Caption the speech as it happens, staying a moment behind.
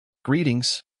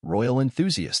Greetings, royal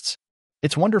enthusiasts.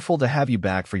 It's wonderful to have you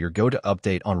back for your go-to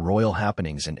update on royal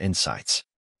happenings and insights.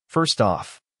 First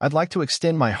off, I'd like to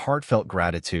extend my heartfelt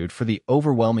gratitude for the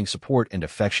overwhelming support and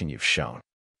affection you've shown.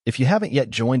 If you haven't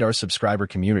yet joined our subscriber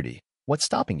community, what's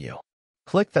stopping you?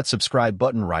 Click that subscribe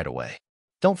button right away.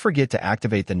 Don't forget to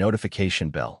activate the notification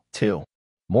bell, too.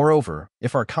 Moreover,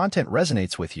 if our content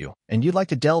resonates with you and you'd like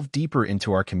to delve deeper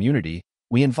into our community,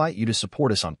 we invite you to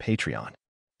support us on Patreon.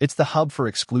 It's the hub for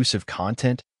exclusive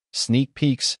content, sneak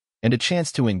peeks, and a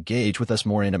chance to engage with us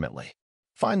more intimately.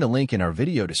 Find the link in our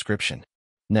video description.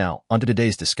 Now, onto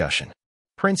today's discussion.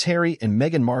 Prince Harry and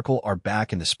Meghan Markle are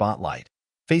back in the spotlight,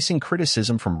 facing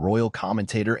criticism from royal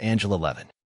commentator Angela Levin.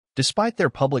 Despite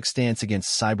their public stance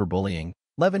against cyberbullying,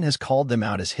 Levin has called them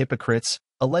out as hypocrites,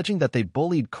 alleging that they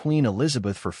bullied Queen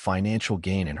Elizabeth for financial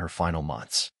gain in her final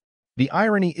months. The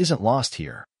irony isn't lost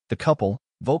here. The couple,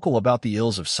 vocal about the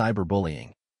ills of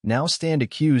cyberbullying, now stand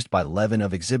accused by Levin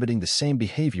of exhibiting the same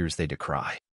behaviors they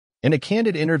decry. In a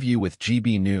candid interview with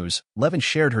GB News, Levin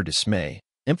shared her dismay,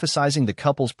 emphasizing the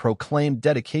couple's proclaimed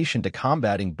dedication to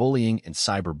combating bullying and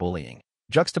cyberbullying,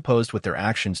 juxtaposed with their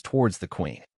actions towards the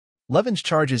Queen. Levin's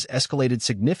charges escalated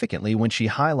significantly when she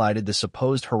highlighted the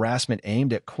supposed harassment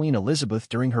aimed at Queen Elizabeth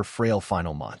during her frail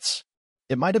final months.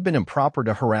 It might have been improper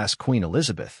to harass Queen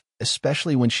Elizabeth,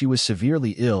 especially when she was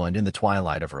severely ill and in the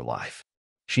twilight of her life.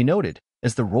 She noted,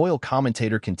 as the royal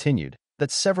commentator continued, that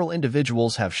several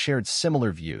individuals have shared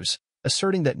similar views,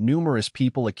 asserting that numerous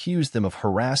people accused them of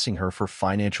harassing her for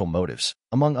financial motives,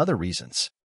 among other reasons.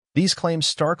 These claims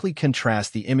starkly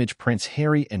contrast the image Prince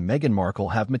Harry and Meghan Markle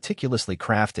have meticulously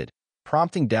crafted,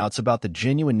 prompting doubts about the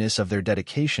genuineness of their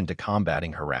dedication to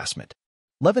combating harassment.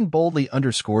 Levin boldly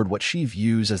underscored what she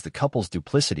views as the couple's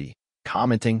duplicity,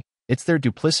 commenting, "It's their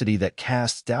duplicity that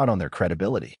casts doubt on their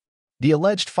credibility." The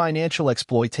alleged financial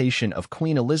exploitation of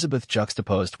Queen Elizabeth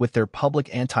juxtaposed with their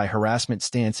public anti-harassment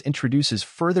stance introduces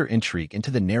further intrigue into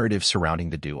the narrative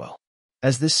surrounding the duo.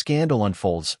 As this scandal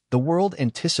unfolds, the world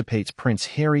anticipates Prince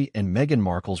Harry and Meghan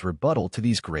Markle's rebuttal to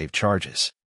these grave charges.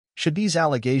 Should these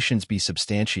allegations be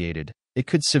substantiated, it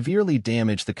could severely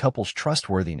damage the couple's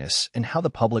trustworthiness and how the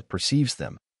public perceives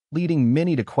them, leading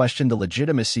many to question the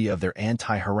legitimacy of their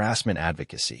anti-harassment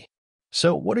advocacy.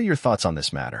 So, what are your thoughts on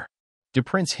this matter? Do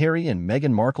Prince Harry and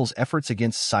Meghan Markle's efforts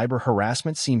against cyber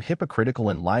harassment seem hypocritical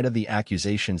in light of the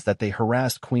accusations that they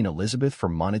harassed Queen Elizabeth for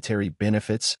monetary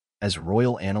benefits, as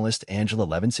royal analyst Angela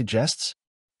Levin suggests?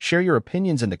 Share your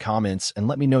opinions in the comments and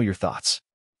let me know your thoughts.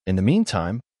 In the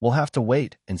meantime, we'll have to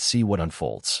wait and see what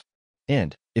unfolds.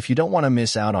 And if you don't want to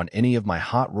miss out on any of my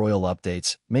hot royal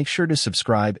updates, make sure to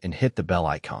subscribe and hit the bell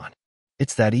icon.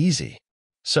 It's that easy.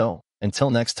 So,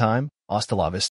 until next time, hasta la vista.